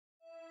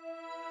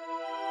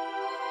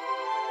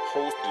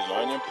Host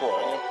Design and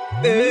Pro.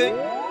 Hey,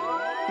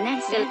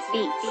 Nestle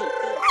Beats.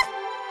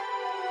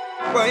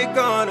 why you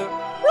gonna?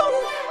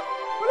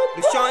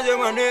 The change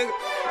my nigga.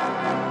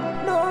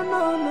 No.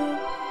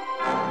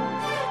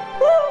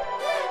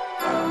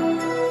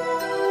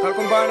 I'll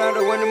combine out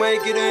the one to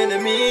make it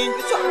enemy.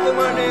 The change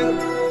my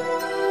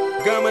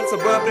nigga. Government's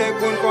above they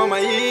couldn't call my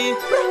E.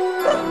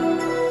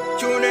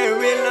 Tune in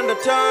real on the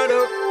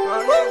title.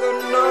 My nigga,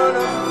 no.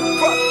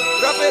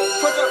 Drop it,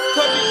 put up,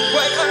 cut it.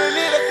 Why I don't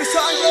need a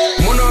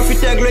change? Mono fi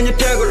tag lañu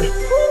tegul.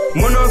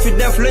 Mono fi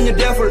def lañu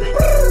deful.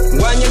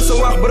 Wàññil sa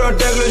wax bro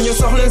déglu ñu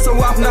soxleen sa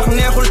wax ndax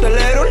neexul te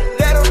leerul.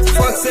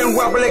 Fuck seen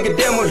wax léegi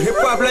demul. Hip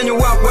hop lañu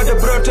wax wante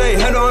bro tey.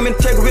 Hello amin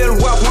teg real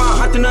wax waa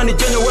xatti naa ni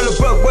jëñu wala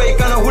bëgg boy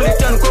kana wuli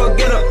tan koo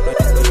gëna.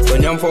 To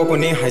nyam foko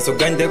ni hay so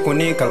gande ko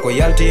ni kal ko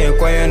yalti e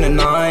ko yen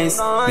nice.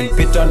 Min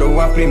pitta do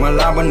wa prima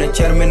laba na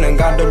chairman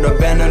ngado do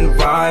ben and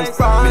vibes.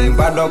 Min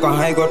bado ko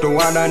hay go to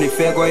wada ni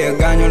fego ye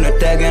ganyo na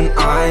tegen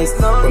ice.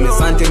 Ko mi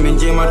santi min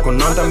jimat ko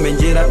nonta min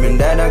jirat min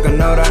dada ka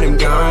nawra nim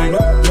gain.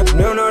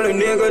 No le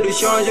nigga du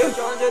changer.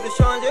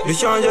 Du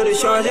changer.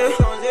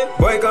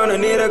 Boy kana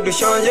ni rek du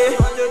changer.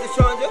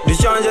 Du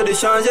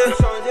changer.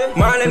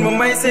 Malin mo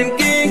may sen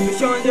king.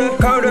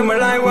 Kawde ma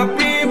lay wa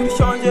prim.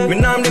 Min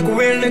nam ni ko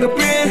wel nigga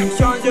prim.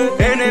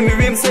 Enemy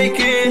rim say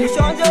king.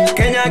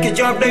 Kenya ki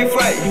job they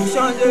fight.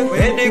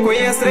 Hedi ko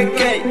yes rek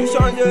kay.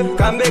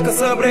 Kambe ko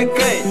sab rek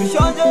kay.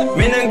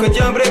 Minen ko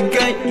jam rek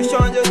kay.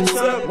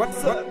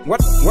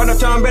 What a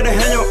time better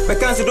henyo. Be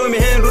kansi do mi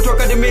hen ruto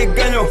kadi mi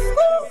ganyo.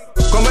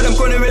 Komba dem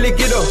kone weli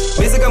gido.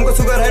 Music am ko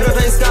sugar head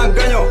ta iska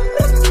ganyo.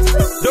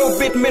 Do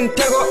bit min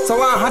tego.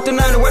 Sawa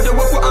hatanani wade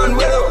wapu an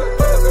wedo.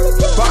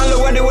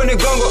 Follow wade woni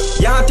gongo.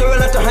 Ya hate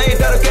wela ta hay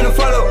dara ken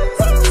follow.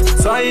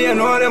 Sai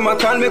enore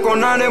makalme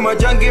konane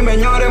majangi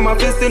menyore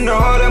mafisti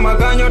ndohore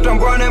maganyo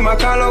tambone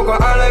makalo kwa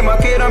alay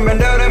makira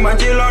mendere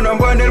manjilo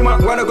ndombondir ma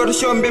wana go to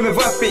show me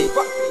vapi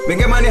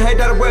Binge mani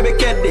haidar boy be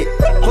keddi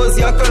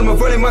Khozi akal ma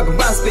vole mak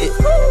baspi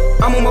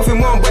Amu ma fi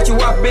mom bachi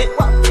wapi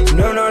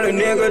No le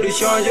nigga du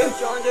changer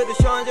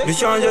Du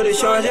changer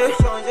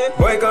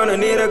Boy kana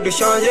ni rek du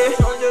changer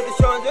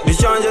Du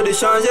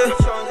changer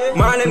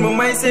Malin mo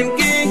may sen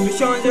king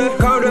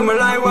Kawde ma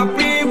lay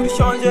wapi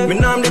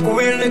Minam de ko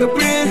wel nigga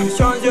prim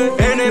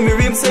Enemy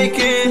rim say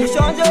king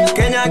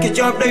Kenya ki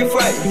job they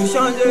fight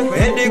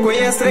Hedi ko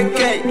yes rek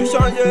kay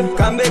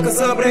Kambe ko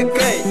sab rek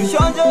kay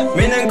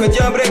Minen ko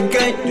job rek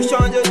kay Du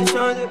changer